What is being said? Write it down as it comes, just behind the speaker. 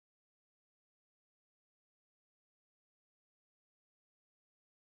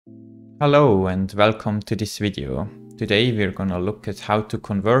Hello and welcome to this video. Today we're gonna look at how to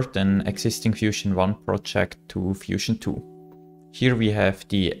convert an existing Fusion 1 project to Fusion 2. Here we have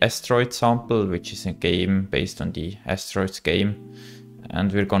the Asteroid sample, which is a game based on the Asteroids game.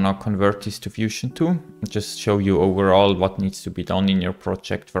 And we're gonna convert this to Fusion 2 and just show you overall what needs to be done in your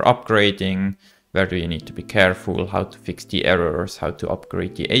project for upgrading, where do you need to be careful, how to fix the errors, how to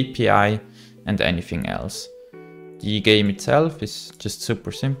upgrade the API, and anything else. The game itself is just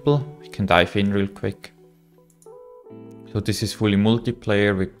super simple. We can dive in real quick. So this is fully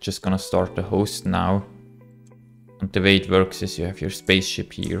multiplayer. We're just gonna start the host now. And the way it works is you have your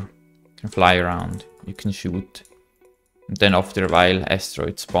spaceship here. You can fly around, you can shoot. And then after a while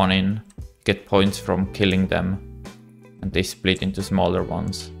asteroids spawn in, get points from killing them. And they split into smaller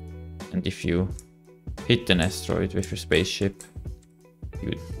ones. And if you hit an asteroid with your spaceship,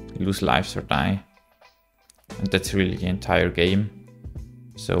 you lose lives or die. And that's really the entire game.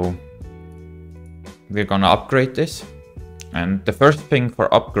 So we're gonna upgrade this. And the first thing for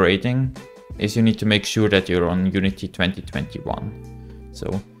upgrading is you need to make sure that you're on Unity 2021.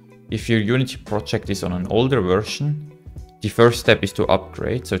 So if your Unity project is on an older version, the first step is to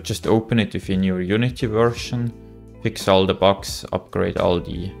upgrade. So just open it within your Unity version, fix all the bugs, upgrade all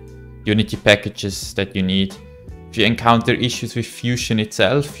the Unity packages that you need. If you encounter issues with Fusion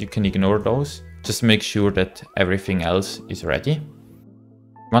itself, you can ignore those. Just make sure that everything else is ready.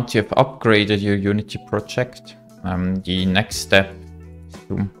 Once you have upgraded your Unity project, the next step is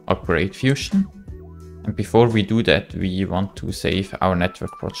to upgrade Fusion. And before we do that, we want to save our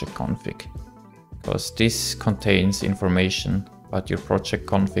network project config, because this contains information about your project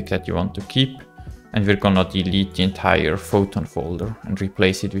config that you want to keep. And we're gonna delete the entire Photon folder and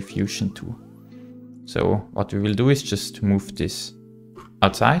replace it with Fusion 2. So what we will do is just move this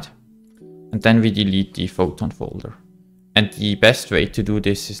outside. And then we delete the Photon folder. And the best way to do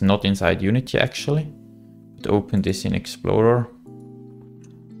this is not inside Unity actually, but open this in Explorer.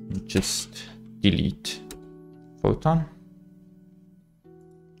 And just delete Photon.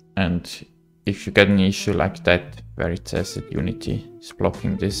 And if you get an issue like that, where it says that Unity is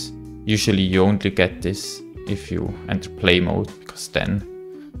blocking this, usually you only get this if you enter play mode, because then,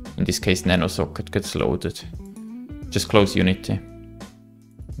 in this case, NanoSocket gets loaded. Just close Unity.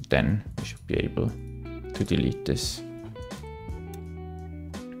 Then we should be able to delete this.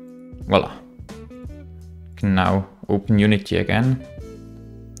 Voila. You can now open Unity again.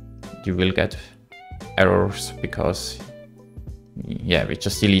 You will get errors because, yeah, we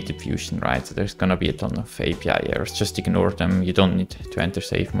just deleted Fusion, right? So there's gonna be a ton of API errors. Just ignore them. You don't need to enter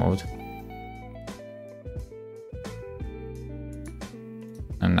safe mode.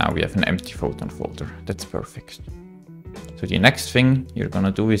 And now we have an empty Photon folder. That's perfect. So the next thing you're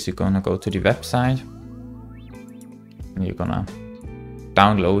gonna do is you're gonna go to the website and you're gonna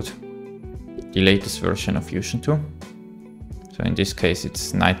download the latest version of Fusion 2. So in this case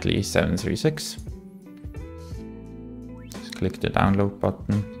it's Nightly 736. Just click the download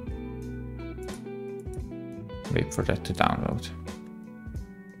button. Wait for that to download.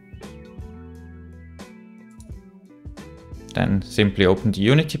 Then simply open the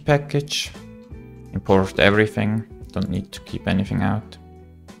Unity package, import everything. Don't need to keep anything out.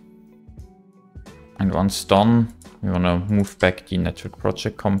 And once done, we want to move back the network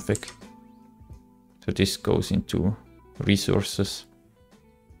project config. So this goes into resources.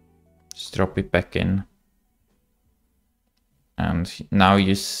 Just drop it back in. And now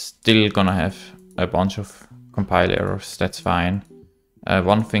you're still gonna have a bunch of compile errors. That's fine.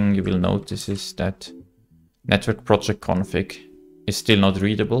 One thing you will notice is that network project config is still not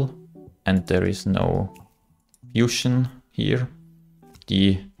readable, and there is no Fusion here,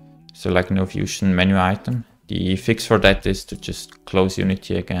 so like no Fusion menu item. The fix for that is to just close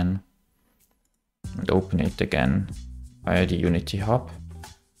Unity again and open it again via the Unity hub.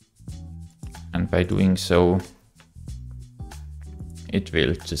 And by doing so, it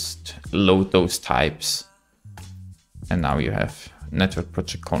will just load those types. And now you have network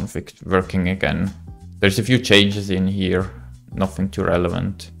project config working again. There's a few changes in here, nothing too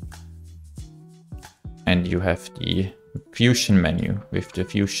relevant. And you have the Fusion menu with the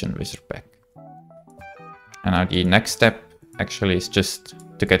Fusion wizard back. And now the next step actually is just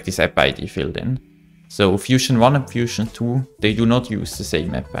to get this app ID filled in. So Fusion 1 and Fusion 2, they do not use the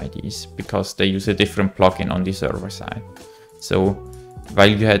same app IDs because they use a different plugin on the server side. So while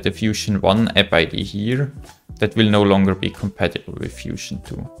you had the Fusion 1 app ID here, that will no longer be compatible with Fusion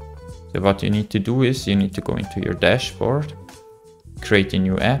 2. So what you need to do is you need to go into your dashboard, create a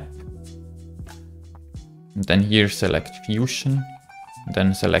new app, and then here select Fusion, and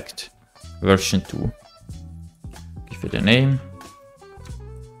then select version 2. Give it a name,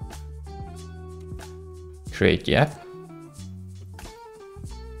 create the app.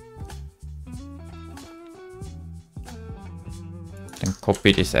 Then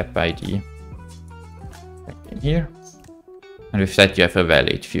copy this app ID back in here. And with that you have a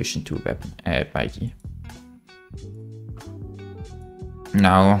valid Fusion 2 web app ID.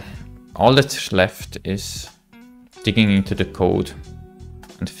 Now all that's left is digging into the code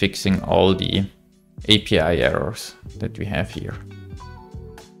and fixing all the API errors that we have here.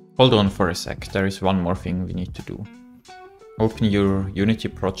 Hold on for a sec, there is one more thing we need to do. Open your Unity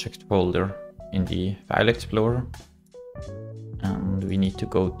project folder in the File Explorer. And we need to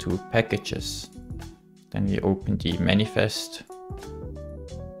go to Packages. Then we open the manifest.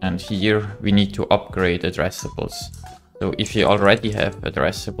 And here we need to upgrade addressables. So if you already have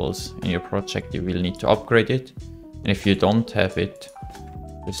addressables in your project, you will need to upgrade it. And if you don't have it,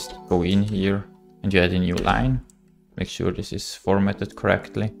 just go in here and you add a new line. Make sure this is formatted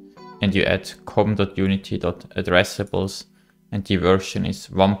correctly. And you add com.unity.addressables and the version is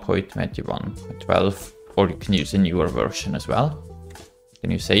 1.21.12, or you can use a newer version as well. Then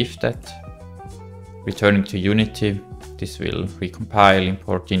you save that. Returning to Unity, this will recompile,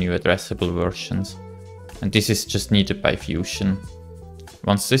 import the new addressable versions. And this is just needed by Fusion.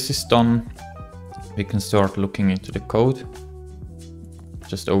 Once this is done, we can start looking into the code.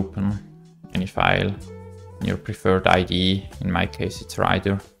 Just open any file in your preferred IDE. In my case, it's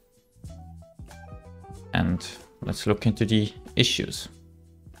Rider. And let's look into the issues.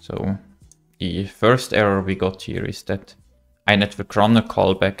 So the first error we got here is that iNetwork Runner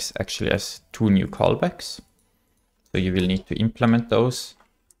callbacks actually has 2 new callbacks. So you will need to implement those.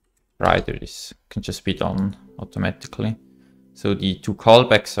 Rider can just be done automatically. So the 2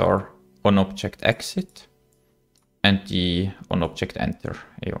 callbacks are onObjectExit and the onObjectEnter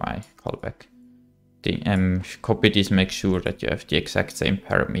AOI callback. Copy this, make sure that you have the exact same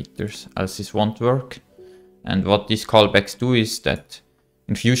parameters, else this won't work. And what these callbacks do is that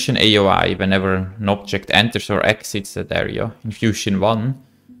in Fusion AOI, whenever an object enters or exits that area, in Fusion 1,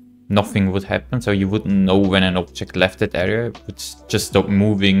 nothing would happen. So you wouldn't know when an object left that area. It would just stop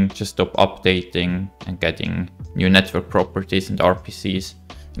moving, just stop updating and getting new network properties and RPCs.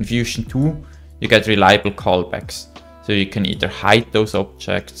 In Fusion 2, you get reliable callbacks. So you can either hide those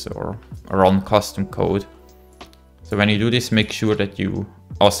objects or run custom code. So when you do this, make sure that you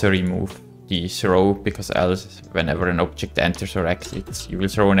also remove the throw, because else whenever an object enters or exits, you will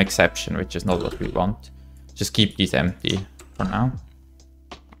throw an exception, which is not what we want. Just keep these empty for now.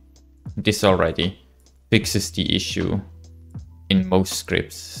 This already fixes the issue in most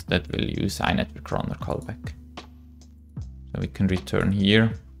scripts that will use iNetwork Runner callback. So we can return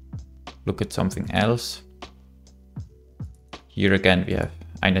here, look at something else. Here again we have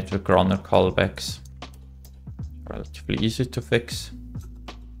iNetwork Runner callbacks, relatively easy to fix.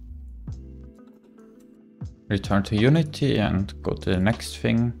 Return to Unity and go to the next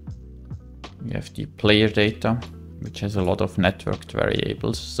thing. We have the player data, which has a lot of networked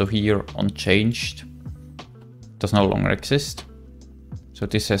variables. So here onChanged does no longer exist. So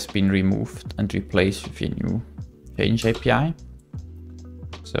this has been removed and replaced with a new change API.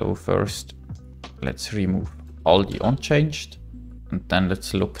 So first let's remove all the onChanged, and then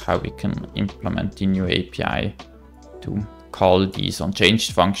let's look how we can implement the new API to call these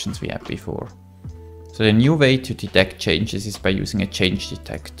onChanged functions we had before. So the new way to detect changes is by using a change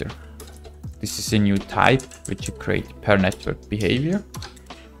detector. This is a new type which you create per network behavior.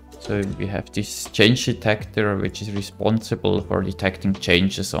 So we have this change detector which is responsible for detecting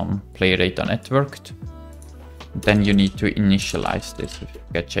changes on player data networked. Then you need to initialize this with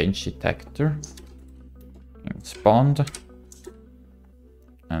get change detector, spawned,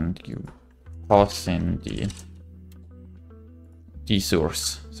 and you pass in the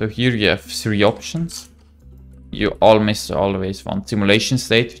source. So here you have 3 options. You almost always want simulation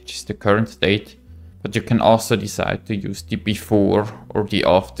state, which is the current state, but you can also decide to use the before or the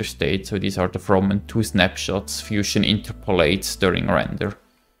after state. So these are the from and to snapshots Fusion interpolates during render.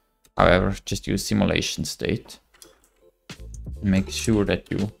 However, just use simulation state. Make sure that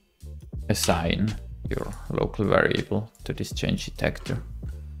you assign your local variable to this change detector.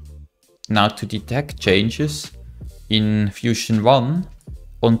 Now to detect changes in Fusion 1,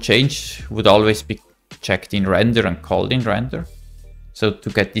 onChange would always be checked in render and called in render. So to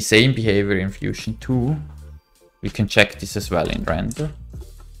get the same behavior in Fusion 2, we can check this as well in render.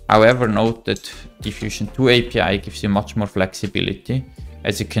 However, note that the Fusion 2 API gives you much more flexibility,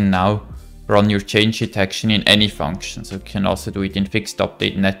 as you can now run your change detection in any function. So you can also do it in fixed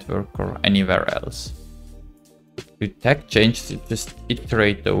update network or anywhere else. To detect changes, you just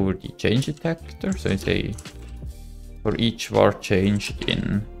iterate over the change detector. So I say for each var change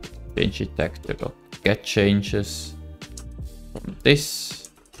in change detector get changes from this.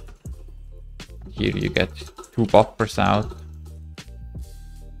 Here you get 2 buffers out.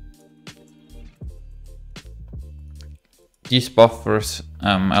 These buffers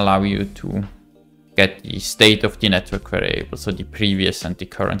allow you to get the state of the network variable, so the previous and the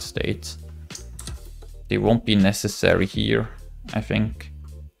current states. They won't be necessary here, I think.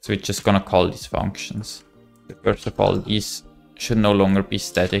 So we're just gonna call these functions. First of all, these should no longer be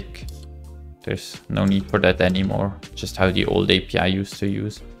static. There's no need for that anymore, just how the old API used to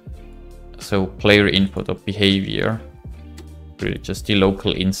use. So player input of behavior, really just the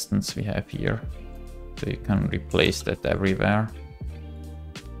local instance we have here. So you can replace that everywhere.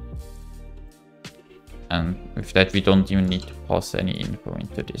 And with that, we don't even need to pass any info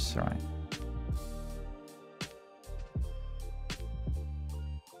into this, right?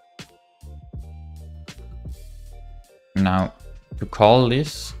 Now, to call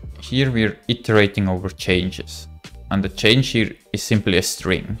this, here we're iterating over changes. And the change here is simply a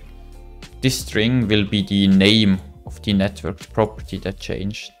string. This string will be the name of the network property that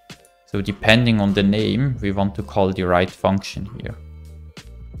changed. So depending on the name, we want to call the right function here.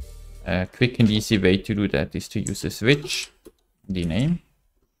 A quick and easy way to do that is to use a switch, the name,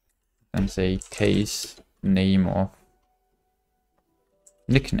 and say case name of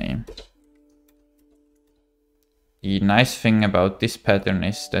nickname. The nice thing about this pattern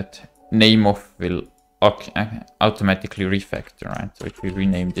is that name of will automatically refactor, right? So if we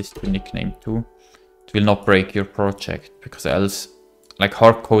rename this to nickname 2, it will not break your project, because else, like,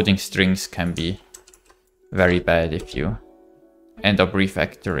 hard coding strings can be very bad if you end up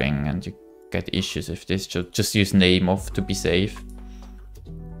refactoring and you get issues with this. Just use name of to be safe.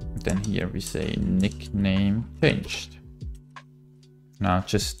 Then here we say nickname changed. Now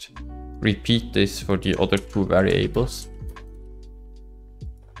just repeat this for the other 2 variables.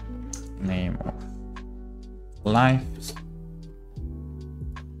 Name of lives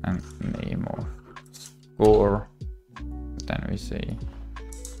and name of score. Then we say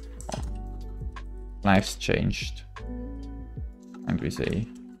lives changed, and we say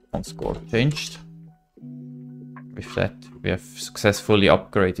on score changed. With that, we have successfully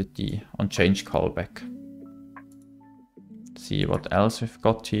upgraded the onChange callback. See what else we've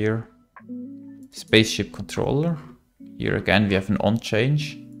got here. Spaceship controller. Here again we have an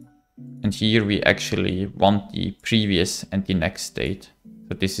onChange, and here we actually want the previous and the next state.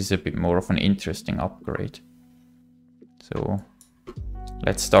 So this is a bit more of an interesting upgrade. So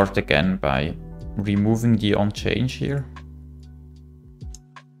let's start again by removing the onChange here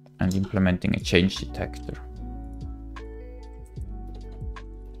and implementing a change detector.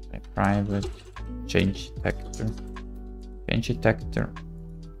 A private change detector. Change detector.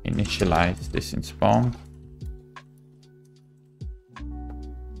 Initialize this in Spawn.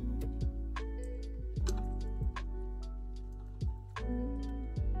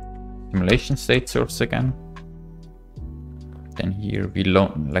 Simulation state source again. Then here we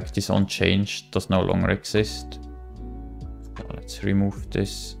like this onChange does no longer exist. So let's remove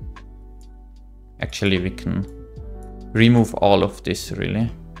this. Actually, we can remove all of this really,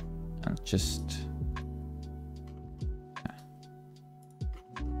 and just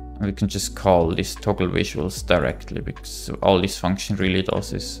we can just call this toggle visuals directly, because all this function really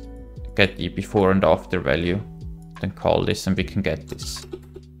does is get the before and after value, then call this, and we can get this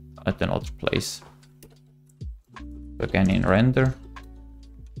at another place. Again in render,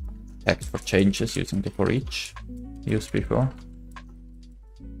 text for changes using the for each used before.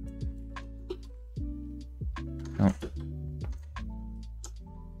 Oh.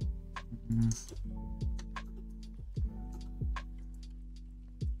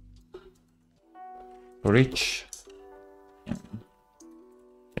 For each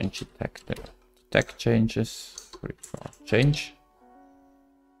change detector, detect changes for each for change.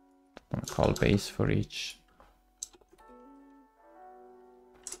 I'm gonna call base for each.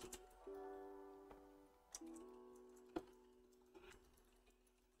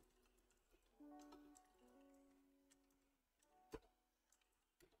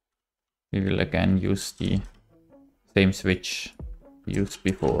 We will again use the same switch we used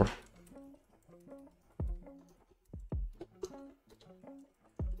before.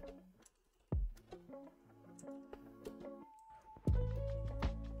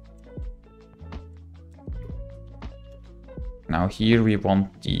 Now here we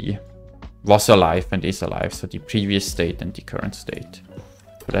want the was alive and is alive, so the previous state and the current state.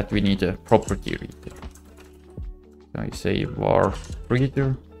 For that we need a property reader. So you say var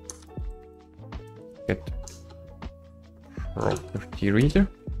reader, get property reader.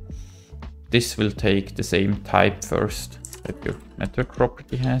 This will take the same type first. that your network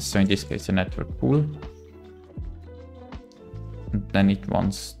property has. So in this case, a network pool. And then it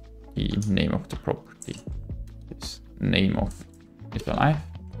wants the name of the property. This name of is alive.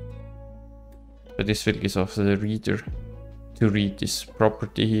 So this will give us the reader to read this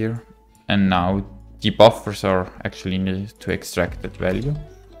property here. And now the buffers are actually needed to extract that value.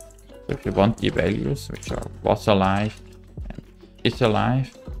 So if you want the values, which are was alive and is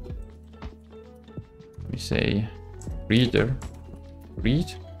alive, we say reader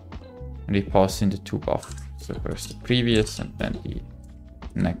read, and we pass in the two buffers. So first the previous and then the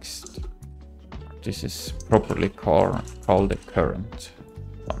next. This is properly called the current.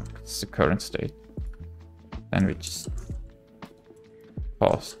 It's the current state. Then we just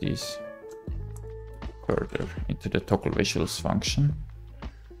pass these further into the toggle visuals function.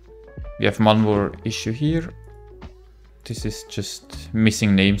 We have one more issue here. This is just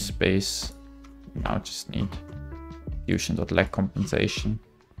missing namespace. Now just need fusion.lag compensation.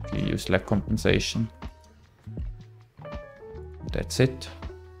 If you use lag compensation, that's it.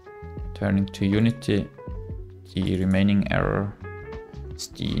 Turning to Unity, the remaining error is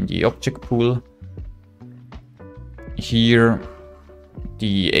in the object pool. Here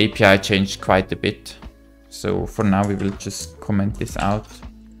the API changed quite a bit, so for now we will just comment this out,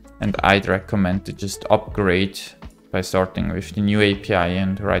 and I'd recommend to just upgrade by starting with the new API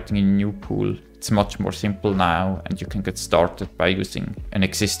and writing a new pool. It's much more simple now, and you can get started by using an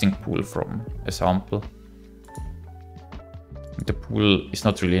existing pool from a sample. The pool is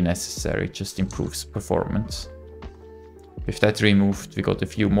not really necessary, it just improves performance. With that removed, we got a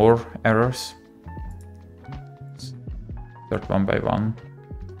few more errors. Start one by one.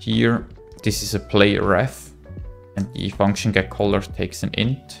 Here, this is a player ref, and the function getColor takes an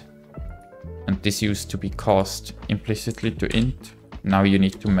int, and this used to be cast implicitly to int. Now you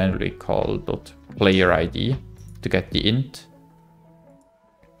need to manually call .playerID to get the int.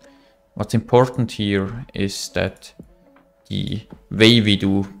 What's important here is that the way we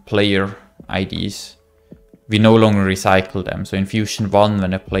do player IDs, we no longer recycle them. So in Fusion 1,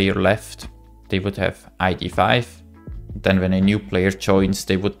 when a player left, they would have ID 5. Then when a new player joins,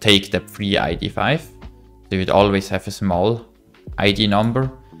 they would take that free ID 5. They would always have a small ID number.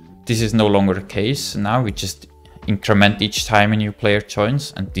 This is no longer the case. Now we just increment each time a new player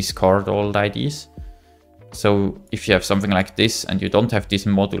joins and discard old IDs. So if you have something like this and you don't have this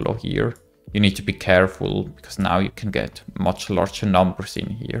modulo here, you need to be careful, because now you can get much larger numbers in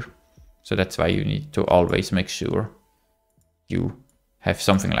here. So that's why you need to always make sure you have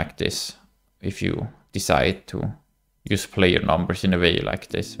something like this if you decide to use player numbers in a way like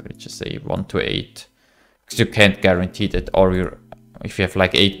this, where you just say 1 to 8, because you can't guarantee that, or if you have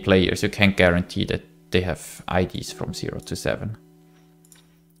like 8 players, you can't guarantee that they have IDs from 0 to 7.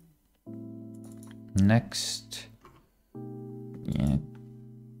 Next, yeah,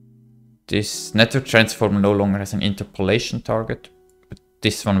 this network transform no longer has an interpolation target, but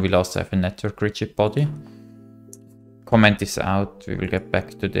this one will also have a network rigid body. Comment this out, we will get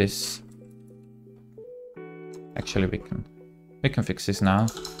back to this. Actually, we can fix this now.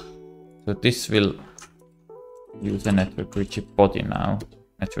 So this will use a network rigid body now.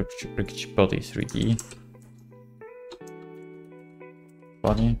 Network rigid body 3D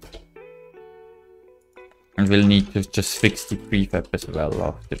body. And we'll need to just fix the prefab as well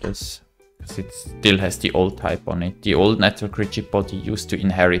after this, because it still has the old type on it. The old network rigid body used to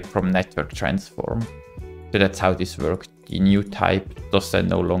inherit from network transform. So that's how this worked. The new type does that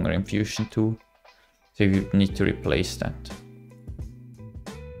no longer in Fusion 2. So we need to replace that.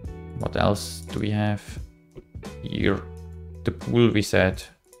 What else do we have? Here, the pool we said,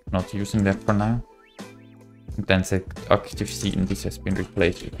 not using that for now. And then the active scene, this has been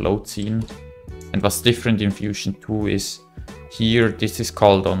replaced with load scene. And what's different in Fusion 2 is here, this is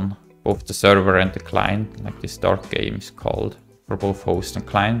called on both the server and the client, like this start game is called for both host and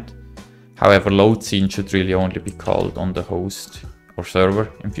client. However, load scene should really only be called on the host or server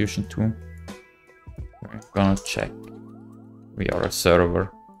in Fusion 2. We're gonna check. We are a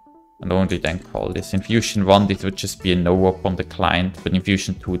server and only then call this. In Fusion 1 this would just be a no-op on the client, but in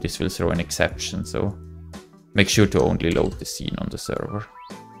Fusion 2 this will throw an exception, so make sure to only load the scene on the server.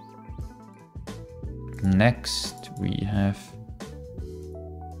 Next we have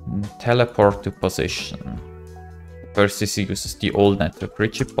teleport to position. First this uses the old network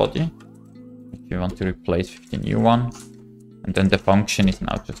rigid body, if you want to replace with the new one, and then the function is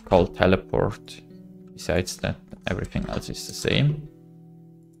now just called teleport. Besides that, everything else is the same.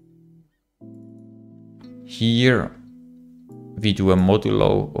 Here we do a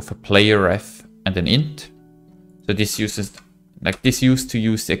modulo of a player ref and an int. So this uses, like this used to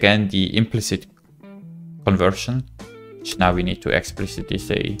use again the implicit conversion. which now we need to explicitly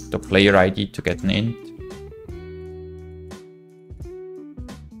say the player ID to get an int.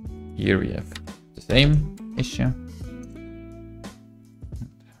 Here we have the same issue.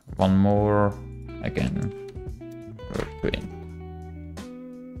 One more, again, to int.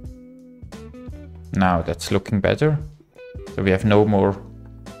 Now that's looking better. So we have no more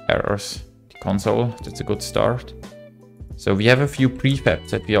errors. The console, that's a good start. So we have a few prefabs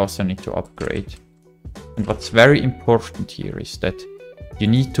that we also need to upgrade. And what's very important here is that you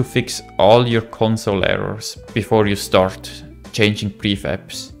need to fix all your console errors before you start changing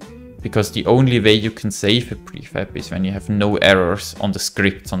prefabs. Because the only way you can save a prefab is when you have no errors on the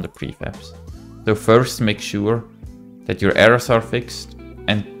scripts on the prefabs. So first make sure that your errors are fixed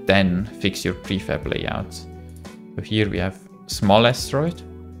and then fix your prefab layouts. So here we have small asteroid,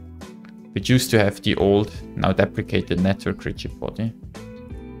 which used to have the old, now deprecated network rigid body.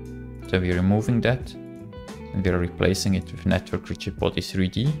 So we're removing that and we're replacing it with network rigid body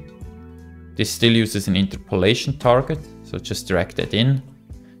 3D. This still uses an interpolation target, so just drag that in.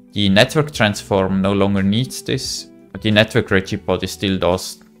 The network transform no longer needs this, but the network rigid body still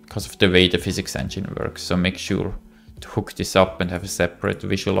does because of the way the physics engine works. So make sure to hook this up and have a separate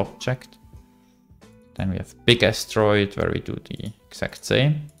visual object. Then we have big asteroid where we do the exact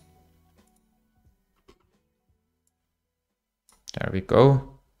same. There we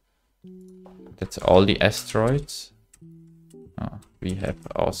go. That's all the asteroids. We have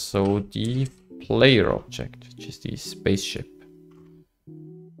also the player object, which is the spaceship.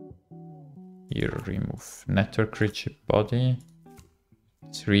 Here remove network rigid body,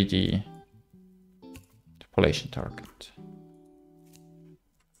 3D interpolation target.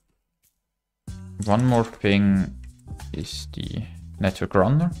 One more thing is the network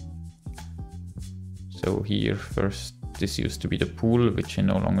runner. So here first, this used to be the pool, which we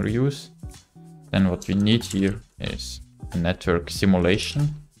no longer use. Then what we need here is a network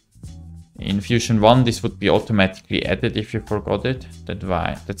simulation. In Fusion 1, this would be automatically added if you forgot it.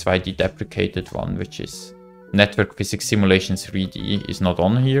 That's why the deprecated one, which is Network Physics Simulation 3D, is not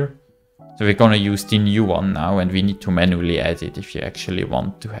on here. So we're gonna use the new one now, and we need to manually add it if you actually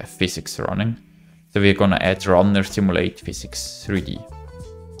want to have physics running. So we're gonna add runner simulate physics 3D.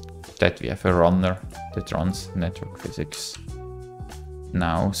 That we have a runner that runs network physics.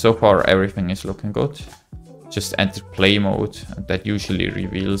 Now, so far everything is looking good. Just enter play mode, and that usually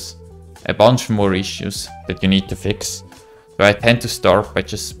reveals a bunch more issues that you need to fix. So I tend to start by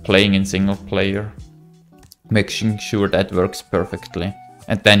just playing in single player, making sure that works perfectly.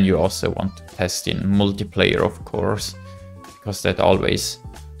 And then you also want to test in multiplayer, of course, because that always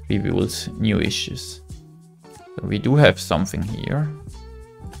reveals new issues. So we do have something here,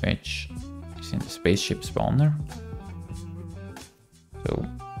 which is in the spaceship spawner. So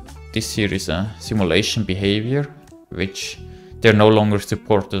this here is a simulation behavior, which they're no longer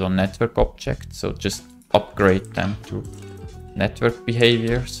supported on network objects, so just upgrade them to network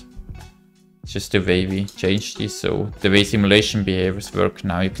behaviors. It's just the way we change this. So the way simulation behaviors work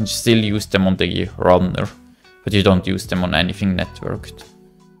now, you can still use them on the runner, but you don't use them on anything networked.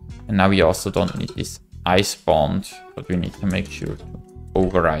 And now we also don't need this iSpawned, but we need to make sure to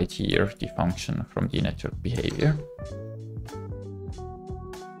override here the function from the network behavior.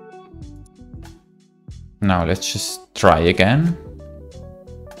 Now let's just try again.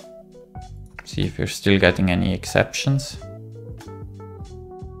 See if we're still getting any exceptions.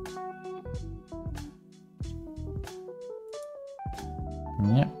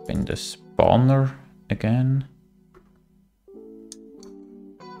 Yep, in the spawner again.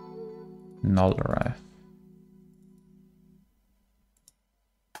 Null ref.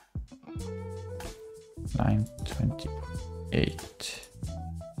 Line 28.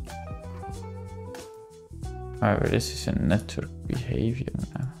 However, this is a network behavior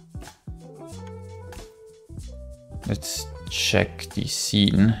now. Let's check the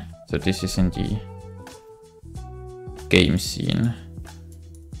scene. So this is in the game scene.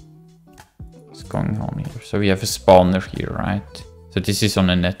 What's going on here? So we have a spawner here, right? So this is on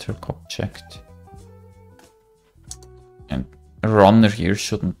a network object. And a runner here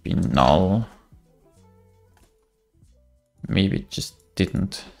shouldn't be null. Maybe it just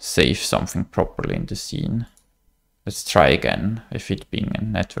didn't save something properly in the scene. Let's try again with it being a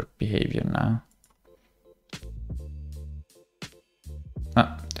network behavior now.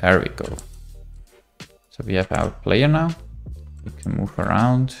 Ah, there we go. So we have our player now. We can move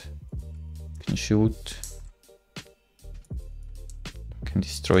around, we can shoot, we can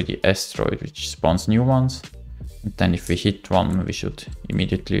destroy the asteroid, which spawns new ones. And then if we hit one, we should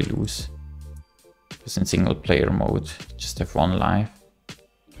immediately lose. Because in single player mode, we just have one life.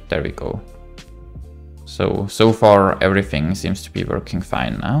 There we go. So far everything seems to be working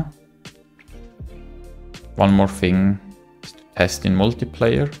fine now. One more thing is to test in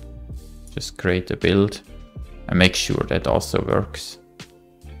multiplayer. Just create a build and make sure that also works.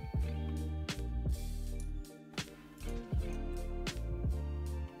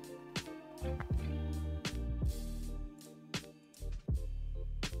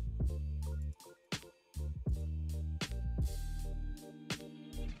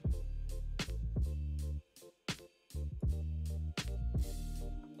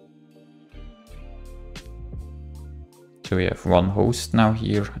 So we have one host now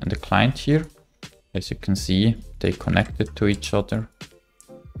here and a client here. As you can see, they connected to each other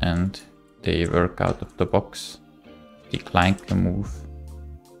and they work out of the box. The client can move,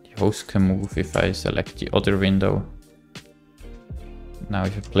 the host can move if I select the other window. Now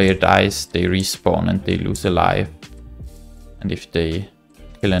if a player dies, they respawn and they lose a life. And if they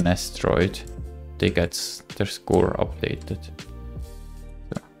kill an asteroid, they get their score updated.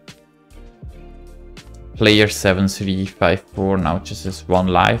 Player 7354 now just has one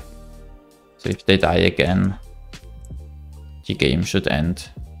life, so if they die again, the game should end.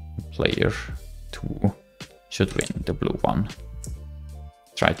 Player 2 should win, the blue one.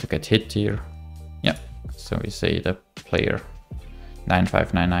 Try to get hit here. Yeah, so we say the player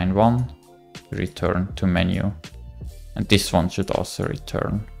 95991 return to menu, and this one should also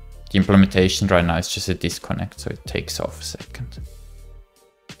return. The implementation right now is just a disconnect, so it takes off a second.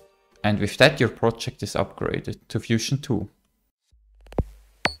 And with that, your project is upgraded to Fusion 2.